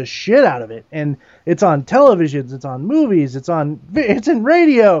advertise the shit out of it. And it's on televisions, it's on movies, it's in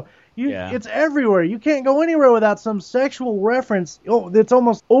radio. It's everywhere. You can't go anywhere without some sexual reference. It's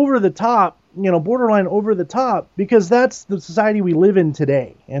almost over the top, borderline over the top, because that's the society we live in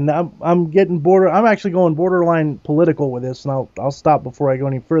today. And I'm actually going borderline political with this, and I'll stop before I go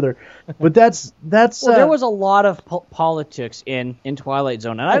any further. But that's well, there was a lot of politics in Twilight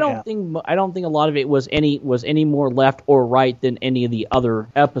Zone, and I don't think a lot of it was any more left or right than any of the other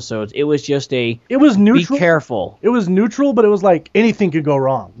episodes. It was just it was neutral. Be careful. It was neutral, but it was like anything could go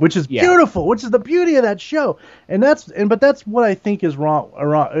wrong, which is beautiful, which is the beauty of that show. But that's what I think is wrong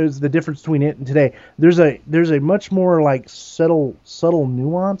is the difference between it and today. There's a much more like subtle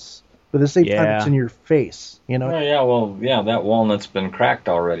nuance, but at the same time it's in your face, that walnut's been cracked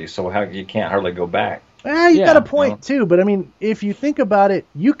already, so you can't hardly go back. You got a point too, but I mean, if you think about it,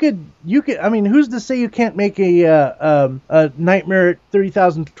 you could. I mean, who's to say you can't make a Nightmare at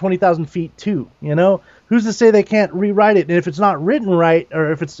 30,000, 20,000 feet too? Who's to say they can't rewrite it? And if it's not written right,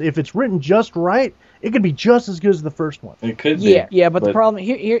 or if it's written just right, it could be just as good as the first one. It could be. Yeah, but the problem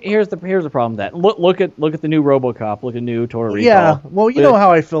here's the problem with that. Look at the new RoboCop. Look at new Total Recall. Yeah, well, you know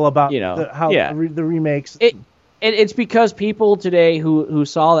how I feel about the remakes. It's because people today who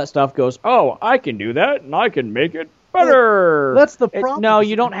saw that stuff goes, oh, I can do that and I can make it better. That's the problem. No,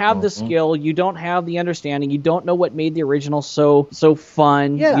 you don't have the skill. You don't have the understanding. You don't know what made the original so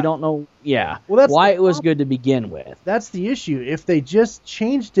fun. Yeah. You don't know. Yeah. Well, that's why it was good to begin with. That's the issue. If they just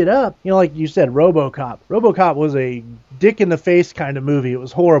changed it up, like you said, RoboCop. RoboCop was a dick in the face kind of movie. It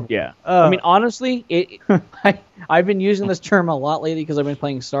was horrible. Yeah. I mean, honestly, I've been using this term a lot lately because I've been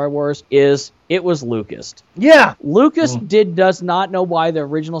playing Star Wars. It was Lucas. Yeah. Lucas does not know why the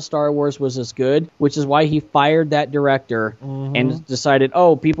original Star Wars was as good, which is why he fired that director and decided,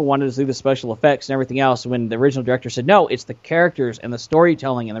 people wanted to see the special effects and everything else, when the original director said, no, it's the characters and the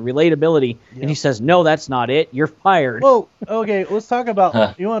storytelling and the relatability. And he says, no, that's not it. You're fired. Well, okay, let's talk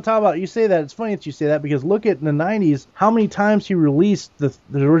about, you say that, it's funny that you say that, because look at in the 90s, how many times he released the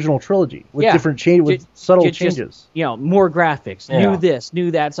original trilogy with different changes, with subtle changes. More graphics, new this,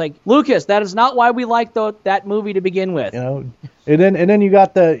 new that. It's like, Lucas, that is not why we liked that movie to begin with. And then you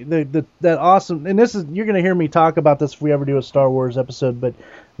got that awesome, and this is, you're going to hear me talk about this if we ever do a Star Wars episode, but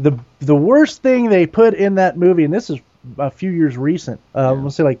the worst thing they put in that movie, and this is a few years recent,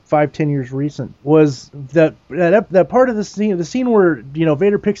 let's say like 5-10 years recent, was that part of the scene where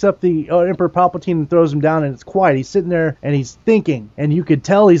Vader picks up the Emperor Palpatine and throws him down, and it's quiet. He's sitting there and he's thinking, and you could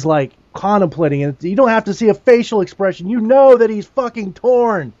tell he's like contemplating, and you don't have to see a facial expression. You know that he's fucking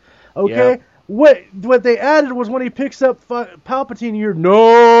torn. Okay. Yep. What they added was when he picks up Palpatine, you're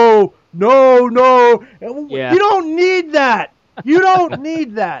no. Yeah. You don't need that. You don't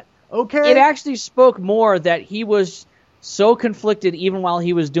need that. Okay. It actually spoke more that he was so conflicted even while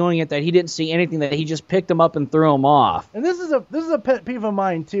he was doing it that he didn't see anything, that he just picked him up and threw him off. And this is a pet peeve of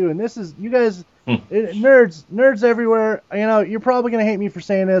mine too. And this is, you guys, Nerds everywhere. You know, you're probably gonna hate me for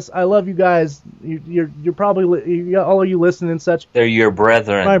saying this. I love you guys. You're probably all of you listening and such. They're your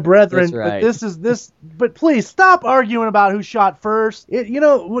brethren. My brethren. That's right. But this is this. But please stop arguing about who shot first.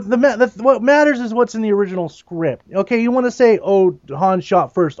 What matters is what's in the original script. Okay, you want to say, oh, Han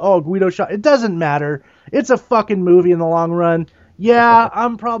shot first. Oh, Guido shot. It doesn't matter. It's a fucking movie in the long run. Yeah,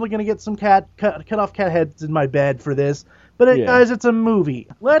 I'm probably gonna get some cut off cat heads in my bed for this. But guys, it's a movie.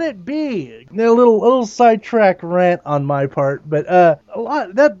 Let it be. A little sidetrack rant on my part, but there's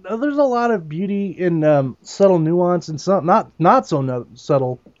a lot of beauty in subtle nuance and some not so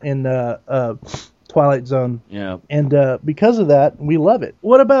subtle in Twilight Zone. Yeah. And because of that, we love it.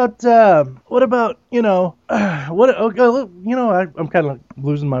 What about I'm kind of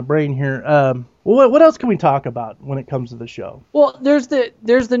losing my brain here. What else can we talk about when it comes to the show? Well, there's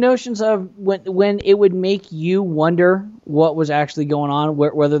the notions of when it would make you wonder what was actually going on,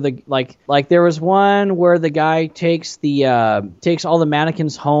 whether the like there was one where the guy takes all the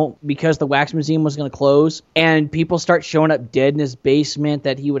mannequins home because the wax museum was going to close, and people start showing up dead in his basement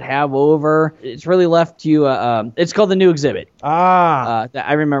that he would have over. It's really left you. It's called The New Exhibit. I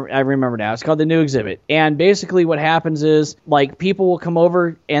remember now. It's called The New Exhibit, and basically what happens is like people will come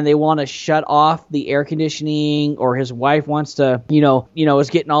over and they want to shut off the air conditioning, or his wife wants to, is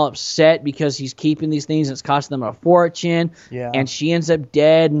getting all upset because he's keeping these things and it's costing them a fortune. Yeah. And she ends up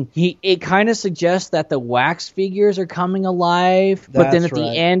dead. And it kind of suggests that the wax figures are coming alive. But then at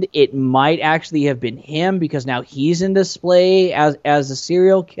the end, it might actually have been him because now he's in display as a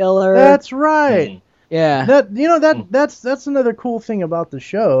serial killer. That's right. Mm-hmm. Yeah. That's another cool thing about the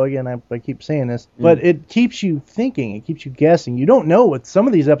show. Again, I keep saying this, but it keeps you thinking. It keeps you guessing. You don't know what some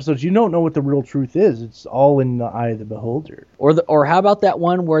of these episodes. You don't know what the real truth is. It's all in the eye of the beholder. Or how about that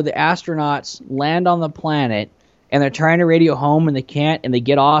one where the astronauts land on the planet and they're trying to radio home and they can't, and they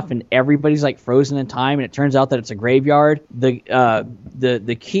get off and everybody's like frozen in time, and it turns out that it's a graveyard.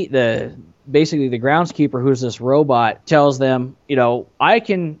 Basically the groundskeeper, who's this robot, tells them, I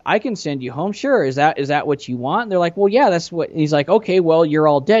can send you home. Sure. Is that what you want? And they're like, well, yeah, that's what. And he's like, okay, well, you're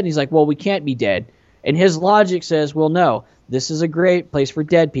all dead. And he's like, well, we can't be dead. And his logic says, well, no, this is a great place for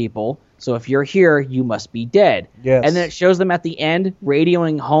dead people. So if you're here, you must be dead. Yes. And then it shows them at the end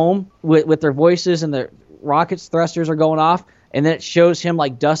radioing home with their voices, and the rockets thrusters are going off. And then it shows him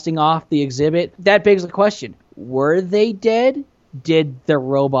like dusting off the exhibit. That begs the question, were they dead? Did the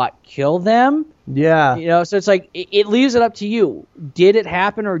robot kill them? Yeah. So it's like, it leaves it up to you. Did it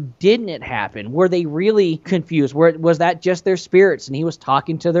happen or didn't it happen? Were they really confused? Was that just their spirits and he was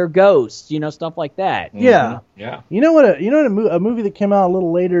talking to their ghosts? Stuff like that. Yeah. Yeah. A movie that came out a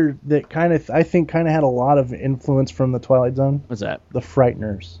little later that I think had a lot of influence from the Twilight Zone? What's that? The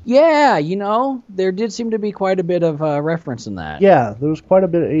Frighteners. Yeah, there did seem to be quite a bit of reference in that. Yeah, there was quite a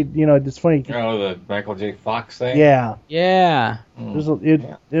bit. It's funny. Oh, the Michael J. Fox thing? Yeah. Yeah.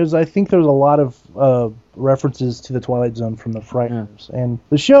 I think there's a lot of references to the Twilight Zone from the Frighteners, and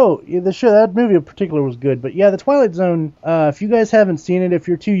the show that movie in particular was good. But yeah, the Twilight Zone. If you guys haven't seen it, if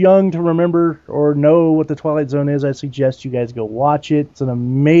you're too young to remember or know what the Twilight Zone is, I suggest you guys go watch it. It's an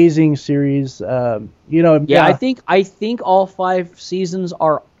amazing series. I think all 5 seasons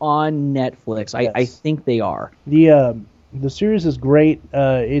are on Netflix. Yes. I think they are. The series is great.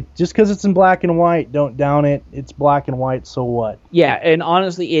 It just because it's in black and white, don't down it. It's black and white, so what? Yeah, and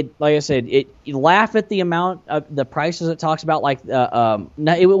honestly, like I said, you laugh at the amount of the prices it talks about. Like,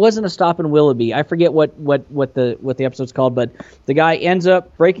 it wasn't a stop in Willoughby. I forget what the episode's called, but the guy ends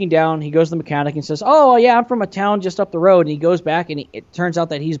up breaking down. He goes to the mechanic and says, "Oh yeah, I'm from a town just up the road." And he goes back, and it turns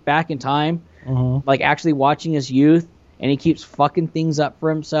out that he's back in time, like actually watching his youth. And he keeps fucking things up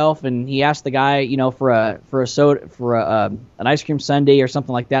for himself. And he asks the guy, for a soda, for an ice cream sundae or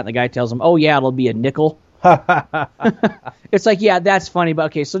something like that. And the guy tells him, "Oh yeah, it'll be a nickel." It's like, yeah, that's funny, but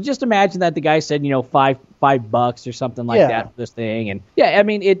okay. So just imagine that the guy said, $5 or something like that for this thing. And yeah, I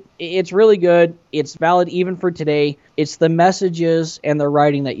mean, it's really good. It's valid even for today. It's the messages and the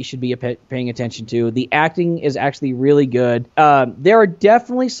writing that you should be paying attention to. The acting is actually really good. There are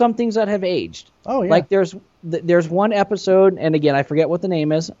definitely some things that have aged. Oh yeah. Like there's one episode, and again, I forget what the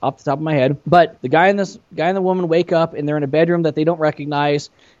name is off the top of my head, but the guy and the woman wake up and they're in a bedroom that they don't recognize,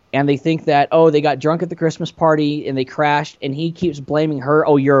 and they think that, they got drunk at the Christmas party and they crashed, and he keeps blaming her.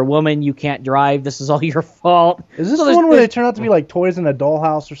 "Oh, you're a woman, you can't drive, this is all your fault." Is this the one where they turn out to be like toys in a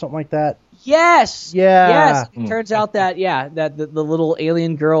dollhouse or something like that? Yes. Yeah. Yes. It turns out that the little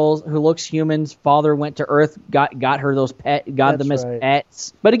alien girl who looks human's father went to Earth, got her those got them as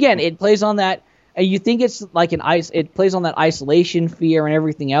pets. But again, it plays on that and you think it's like it plays on that isolation fear and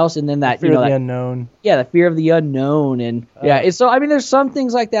everything else, and then that Fear of the that unknown. yeah, the fear of the unknown, and it's so I mean, there's some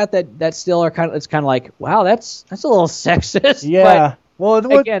things like that still are it's kind of like, wow, that's a little sexist. Yeah. Well,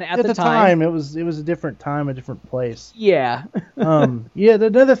 again, at the time, it was a different time, a different place. Yeah.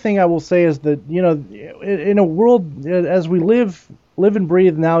 Another thing I will say is that, in a world as we live and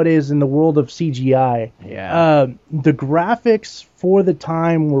breathe nowadays in the world of CGI, the graphics for the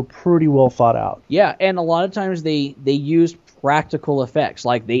time were pretty well thought out. Yeah, and a lot of times they used practical effects,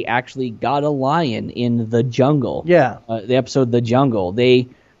 like they actually got a lion in the jungle. Yeah. The episode The Jungle.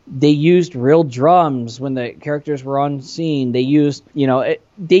 They used real drums when the characters were on scene. They used,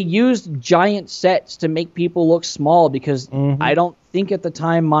 they used giant sets to make people look small because I don't think at the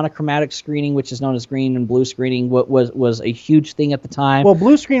time monochromatic screening, which is known as green and blue screening, was a huge thing at the time. Well,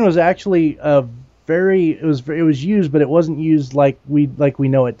 blue screen was actually it was used, but it wasn't used like we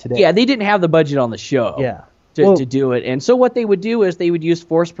know it today. Yeah, they didn't have the budget on the show. Yeah. To do it, and so what they would do is they would use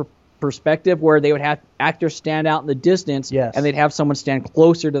forced perspective, where they would have actors stand out in the distance, and they'd have someone stand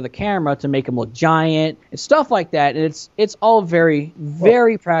closer to the camera to make them look giant and stuff like that. And it's all very,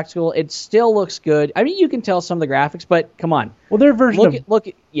 very practical. It still looks good. I mean, you can tell some of the graphics, but come on. Well, their version look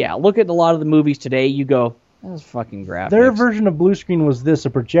at a lot of the movies today. You go, that's fucking graphics. Their version of blue screen was a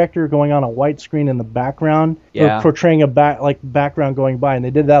projector going on a white screen in the background, portraying a background going by, and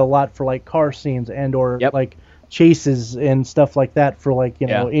they did that a lot for like car scenes and or like chases and stuff like that for like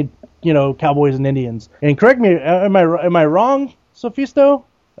cowboys and Indians. And correct me, am I wrong, Sophisto?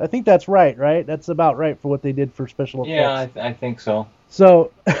 I think that's right. That's about right for what they did for special effects. Yeah, I think so.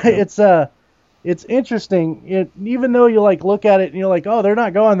 So it's interesting. Even though you like look at it and you're like, oh, they're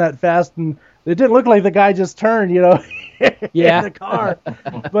not going that fast, and it didn't look like the guy just turned, in the car.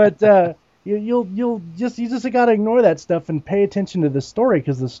 But you just got to ignore that stuff and pay attention to the story,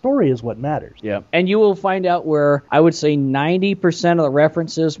 because the story is what matters. Yeah, and you will find out where I would say 90% of the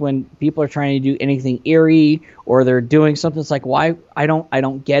references when people are trying to do anything eerie or they're doing something that's like, why I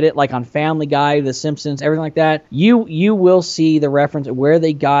don't get it, like on Family Guy, The Simpsons, everything like that. You will see the reference where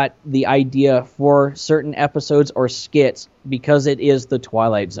they got the idea for certain episodes or skits, because it is the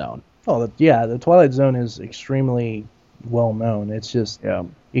Twilight Zone. Oh, the Twilight Zone is extremely well known. It's just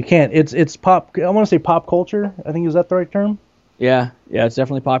you can't. It's pop. I want to say pop culture. I think, is that the right term? Yeah, it's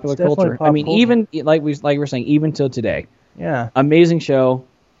definitely popular culture. I mean, even like we were saying, even till today. Yeah. Amazing show,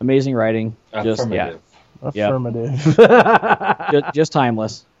 amazing writing. Affirmative. Just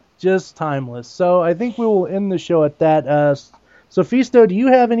timeless. Just timeless. So I think we will end the show at that. Sophisto, do you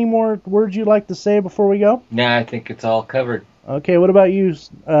have any more words you'd like to say before we go? Nah, I think it's all covered. Okay, what about you,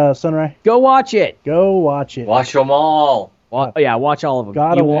 Sunray? Go watch it. Go watch it. Watch them all. Watch all of them.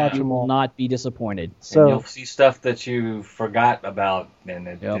 Gotta watch them all. You will not be disappointed. So and you'll see stuff that you forgot about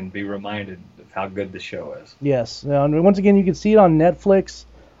and be reminded of how good the show is. Yes. And once again, you can see it on Netflix.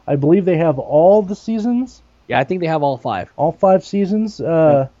 I believe they have all the seasons. Yeah, I think they have all 5. All 5 seasons.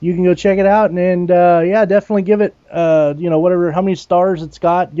 You can go check it out, and definitely give it, whatever, how many stars it's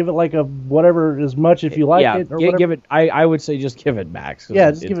got. Give it like a whatever, as much if you like it. Or give it. I would say just give it max.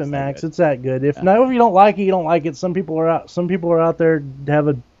 Yeah, just give it max. It's that good. If you don't like it, you don't like it. Some people are out there to have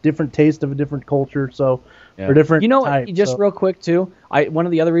a different taste of a different culture. So. Or different type, real quick too, one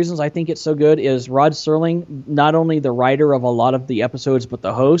of the other reasons I think it's so good is Rod Serling, not only the writer of a lot of the episodes, but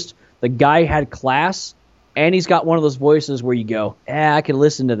the host. The guy had class, and he's got one of those voices where you go, I can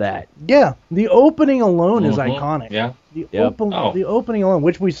listen to that. Yeah, the opening alone is iconic. Yeah. The opening alone,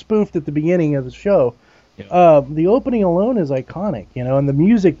 which we spoofed at the beginning of the show. The opening alone is iconic, and the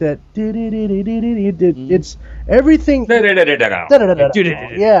music that it's everything.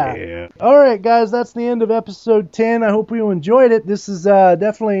 Yeah. All right, guys, that's the end of episode 10. I hope you enjoyed it. This is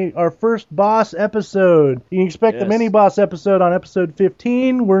definitely our first boss episode. You can expect a mini boss episode on episode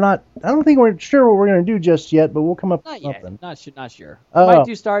 15. I don't think we're sure what we're going to do just yet, but we'll come up with something. Not sure. Might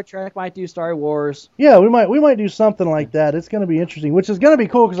do Star Trek, might do Star Wars. Yeah, we might do something like that. It's going to be interesting, which is going to be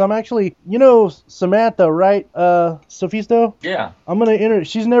cool because I'm actually, Samantha, right, Sophisto? Yeah. I'm going to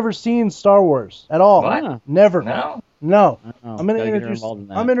she's never seen Star Wars at all. What? Never. No. I'm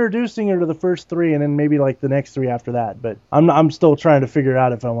introducing her to the first 3 and then maybe like the next 3 after that. But I'm still trying to figure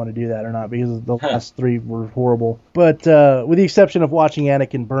out if I want to do that or not because the last 3 were horrible. But with the exception of watching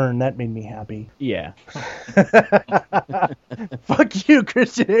Anakin burn, that made me happy. Yeah. Fuck you,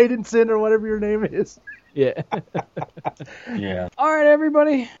 Christian Haydenson, or whatever your name is. Yeah. Yeah. All right,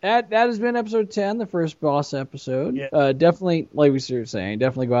 everybody. That has been episode 10, the first boss episode. Yeah. Definitely, like we were saying,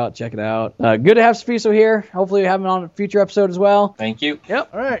 definitely go out and check it out. Good to have Sophisto here. Hopefully we have him on a future episode as well. Thank you. Yep.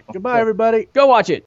 All right. Goodbye, everybody. Go watch it.